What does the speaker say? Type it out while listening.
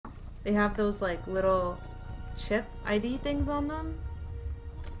They have those like little chip ID things on them.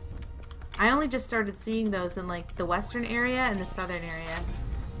 I only just started seeing those in like the western area and the southern area,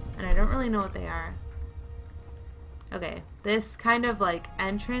 and I don't really know what they are. Okay, this kind of like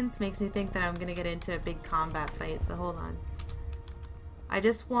entrance makes me think that I'm gonna get into a big combat fight, so hold on. I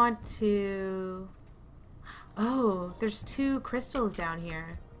just want to... Oh, there's 2 crystals down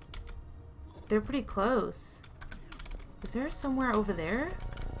here. They're pretty close. Is there somewhere over there?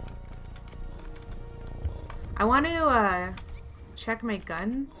 I want to check my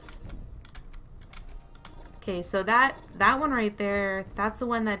guns. Okay, so that one right there, that's the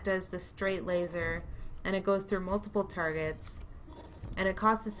one that does the straight laser, and it goes through multiple targets, and it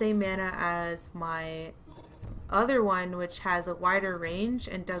costs the same mana as my other one, which has a wider range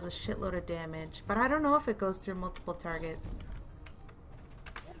and does a shitload of damage, but I don't know if it goes through multiple targets.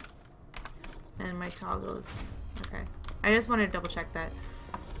 And my toggles. Okay, I just wanted to double check that.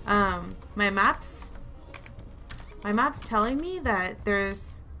 My map's telling me that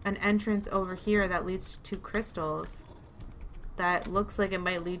there's an entrance over here that leads to 2 crystals that looks like it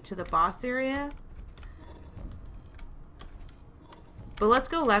might lead to the boss area. But let's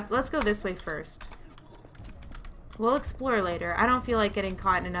go this way first. We'll explore later. I don't feel like getting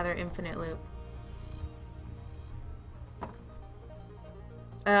caught in another infinite loop.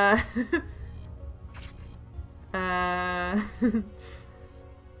 Oh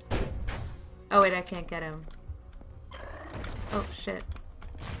wait, I can't get him. Oh shit.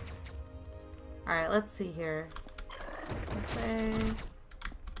 Alright, let's see here. Let's say...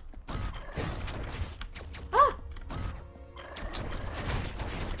 Ah!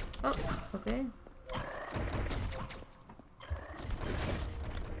 Oh, okay.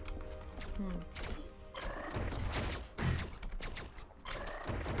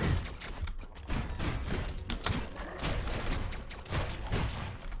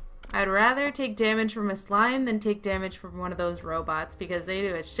 I'd rather take damage from a slime than take damage from one of those robots because they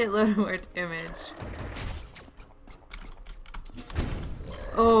do a shitload more damage.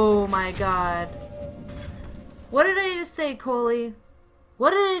 Oh my god. What did I just say, Coley?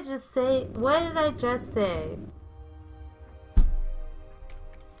 What did I just say? What did I just say?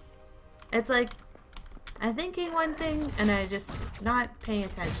 It's like, I'm thinking one thing and I just not paying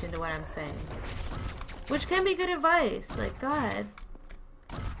attention to what I'm saying. Which can be good advice. Like, God.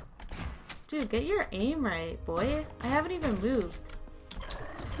 Dude, get your aim right, boy. I haven't even moved.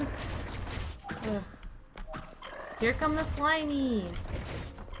 Here come the slimies.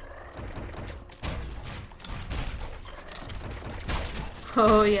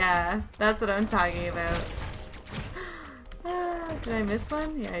 Oh yeah, that's what I'm talking about. Did I miss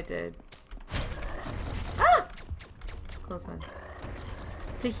one? Yeah, I did. Ah! Close one.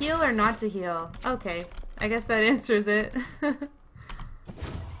 To heal or not to heal? Okay, I guess that answers it.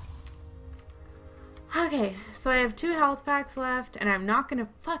 Okay, so I have 2 health packs left, and I'm not gonna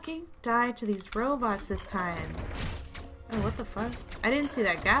fucking die to these robots this time. Oh, what the fuck? I didn't see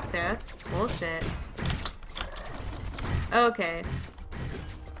that gap there. That's bullshit. Okay.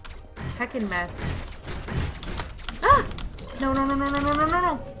 Heckin' mess. Ah! No, no, no, no, no, no, no, no,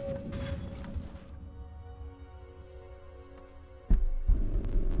 no!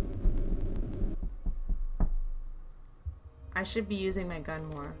 I should be using my gun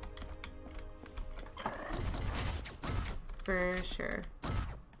more. For sure.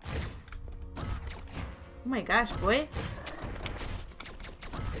 Oh my gosh, boy.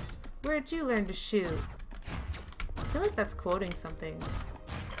 Where'd you learn to shoot? I feel like that's quoting something.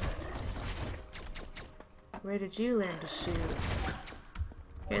 Where did you learn to shoot?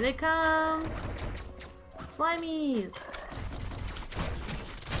 Here they come! Slimies!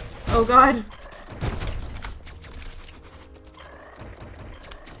 Oh god!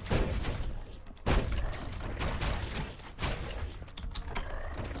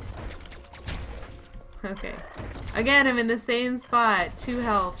 Okay. Again, I'm in the same spot. 2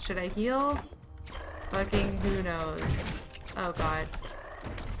 health. Should I heal? Fucking who knows. Oh god.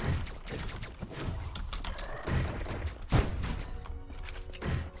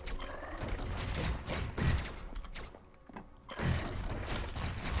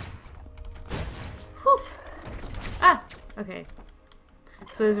 Whew. Ah! Okay.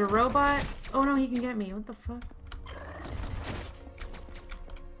 So there's a robot. Oh no, he can get me. What the fuck?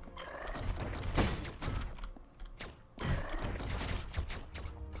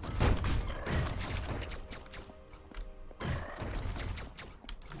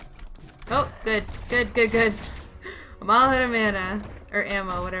 Oh, good, good, good, good. I'm all out of mana. Or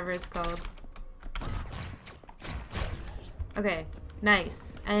ammo, whatever it's called. Okay,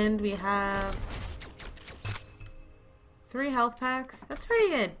 nice. And we have 3 health packs. That's pretty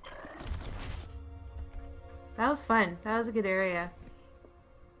good. That was fun. That was a good area.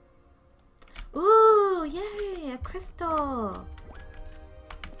 Ooh, yay, a crystal.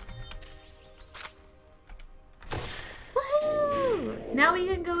 Woohoo! Now we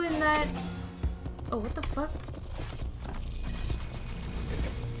can go in that... Oh, what the fuck?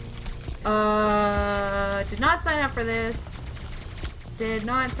 Did not sign up for this. Did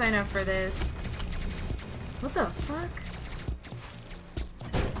not sign up for this. What the fuck?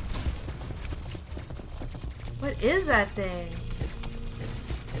 What is that thing?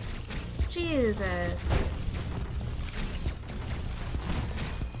 Jesus.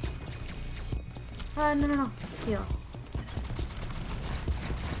 No, no, no. Heal.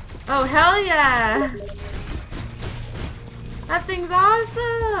 Oh, hell yeah! That thing's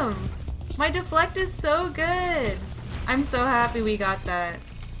awesome! My deflect is so good! I'm so happy we got that.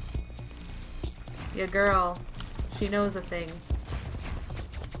 Yeah, girl. She knows a thing.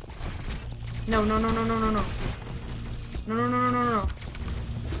 No, no, no, no, no, no, no. No, no, no, no, no, no.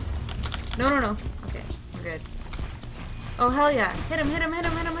 No, no, no. Okay, we're good. Oh, hell yeah. Hit him, hit him, hit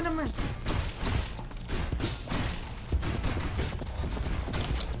him, hit him, hit him, hit him.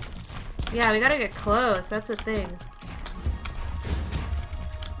 Yeah, we gotta get close. That's a thing.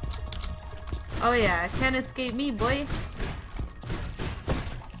 Oh yeah, can't escape me, boy.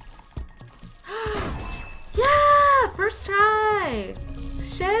 Yeah! First try!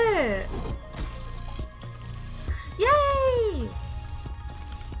 Shit! Yay!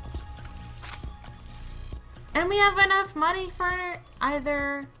 And we have enough money for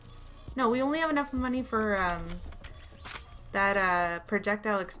either... No, we only have enough money for that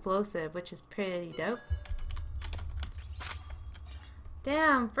projectile explosive, which is pretty dope.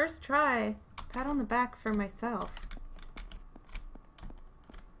 Damn, first try. Pat on the back for myself.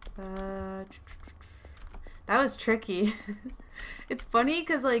 That was tricky. It's funny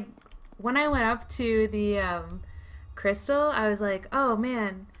because, like, when I went up to the crystal, I was like, oh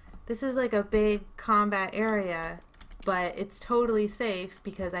man, this is like a big combat area, but it's totally safe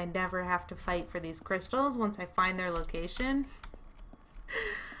because I never have to fight for these crystals once I find their location.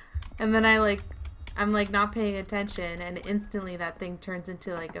 And then I'm like not paying attention, and instantly that thing turns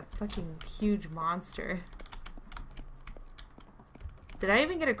into like a fucking huge monster. Did I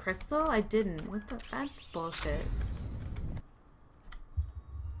even get a crystal? I didn't. What the? That's bullshit.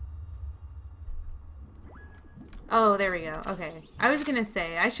 Oh, there we go. Okay. I was gonna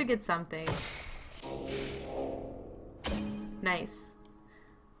say, I should get something. Nice.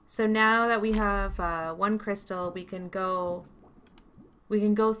 So now that we have one crystal, we can go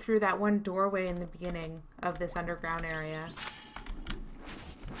through that one doorway in the beginning of this underground area.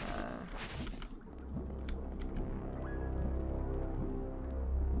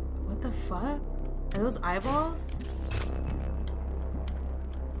 What the fuck? Are those eyeballs?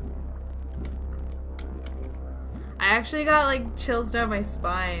 I actually got like chills down my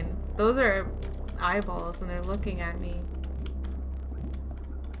spine. Those are eyeballs and they're looking at me.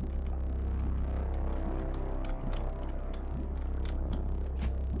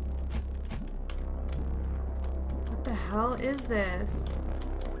 What the hell is this?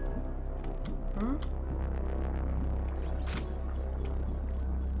 Huh?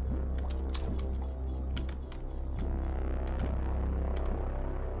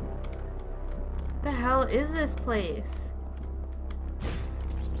 What the hell is this place?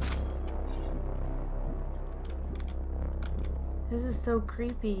 This is so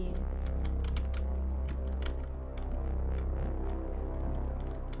creepy.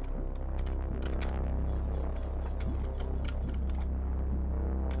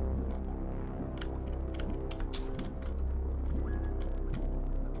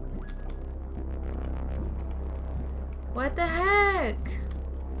 What the heck?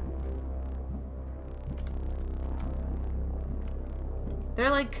 They're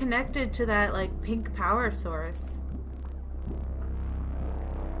like connected to that like pink power source.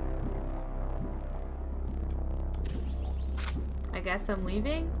 I guess I'm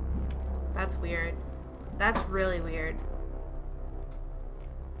leaving? That's weird. That's really weird.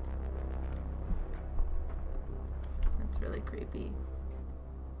 That's really creepy.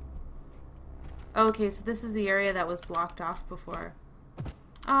 Okay, so this is the area that was blocked off before.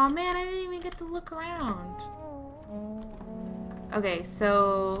 Oh man, I didn't even get to look around. Okay,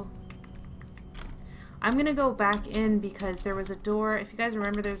 so I'm gonna go back in because there was a door. If you guys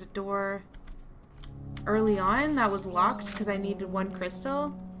remember, there's a door early on that was locked because I needed one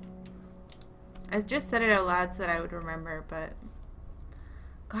crystal. I just said it out loud so that I would remember, but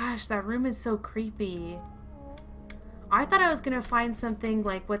gosh, that room is so creepy. I thought I was gonna find something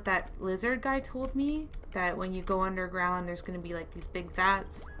like what that lizard guy told me, that when you go underground there's gonna be like these big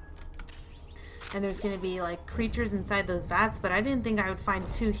vats. And there's gonna be like creatures inside those vats, but I didn't think I would find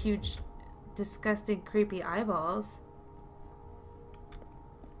 2 huge, disgusting, creepy eyeballs.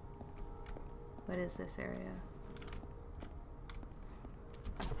 What is this area?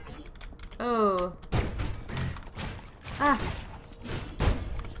 Oh. Ah.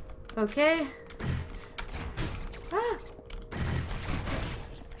 Okay. Ah.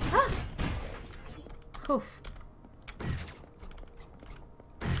 Ah. Oof.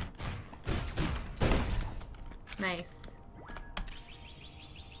 Nice.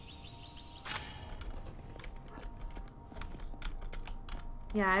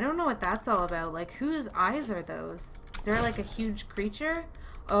 Yeah, I don't know what that's all about. Like, whose eyes are those? Is there like a huge creature?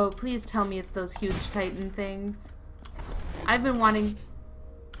 Oh, please tell me it's those huge Titan things. I've been wanting...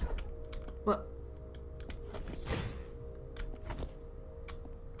 What?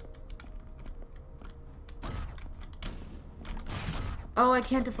 Oh, I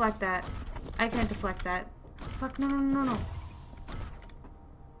can't deflect that. I can't deflect that. Fuck, no, no, no, no.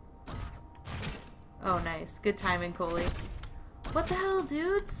 Oh, nice. Good timing, Coley. What the hell,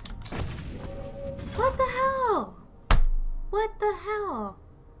 dudes? What the hell? What the hell?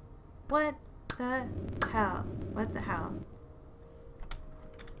 What the hell? What the hell?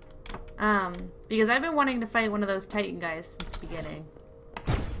 Because I've been wanting to fight one of those Titan guys since the beginning.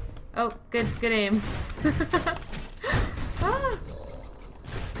 Oh, good aim. Ah.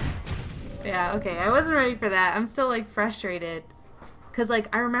 Yeah, okay, I wasn't ready for that. I'm still, like, frustrated. Because, like,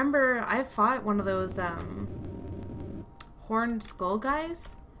 I remember I fought one of those, horned skull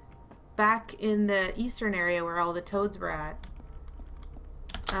guys back in the eastern area where all the toads were at.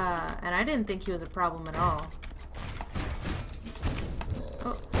 And I didn't think he was a problem at all.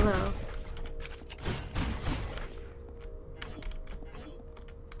 Oh, hello.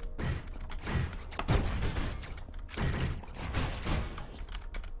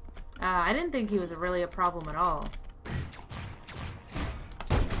 I didn't think he was really a problem at all.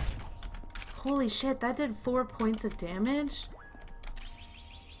 Holy shit, that did 4 points of damage?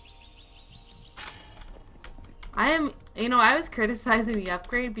 You know, I was criticizing the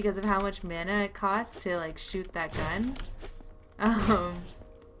upgrade because of how much mana it costs to, like, shoot that gun.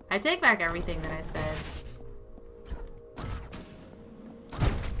 I take back everything that I said.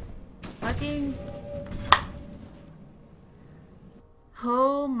 Fucking...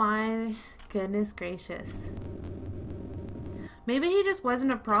 Oh my goodness gracious. Maybe he just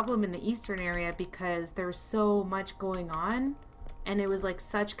wasn't a problem in the eastern area because there was so much going on and it was like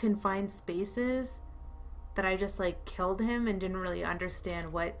such confined spaces that I just like killed him and didn't really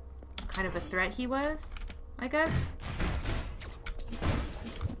understand what kind of a threat he was, I guess.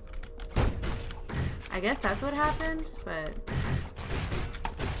 I guess that's what happened, but...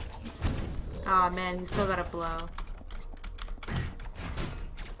 Aw, man, he still got a blow.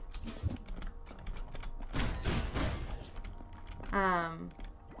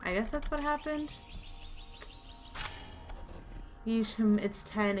 I guess that's what happened. It's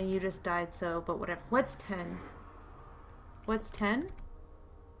 10 and you just died, so, but whatever. What's 10? What's 10?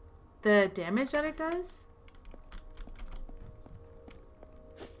 The damage that it does?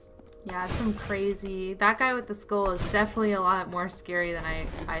 Yeah, it's some crazy... That guy with the skull is definitely a lot more scary than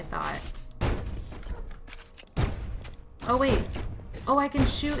I thought. Oh, wait. Oh, I can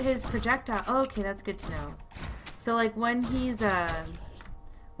shoot his projectile. Oh, okay, that's good to know. So, like, when he's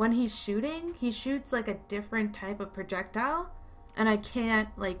shooting, he shoots, like, a different type of projectile, and I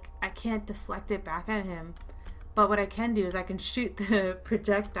can't deflect it back at him. But what I can do is I can shoot the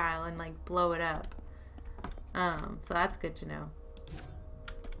projectile and, like, blow it up. So that's good to know.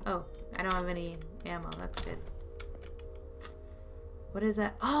 Oh, I don't have any ammo. That's good. What is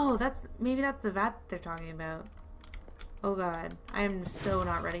that? Oh, maybe that's the vat they're talking about. Oh, God. I am so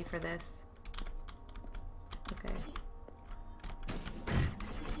not ready for this. Okay.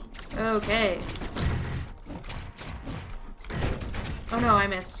 Okay. Oh no, I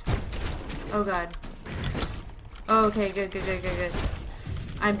missed. Oh god. Oh, okay, good.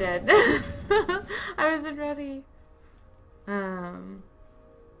 I'm dead. I wasn't ready. Oh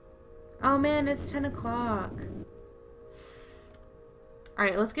man, it's 10 o'clock.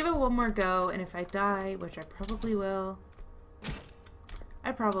 Alright, let's give it one more go, and if I die, which I probably will.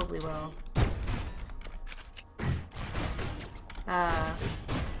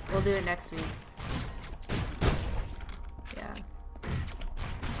 We'll do it next week. Yeah.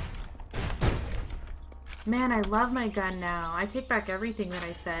 Man, I love my gun now. I take back everything that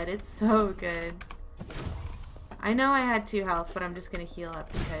I said. It's so good. I know I had 2 health, but I'm just gonna heal up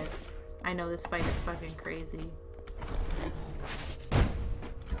because I know this fight is fucking crazy.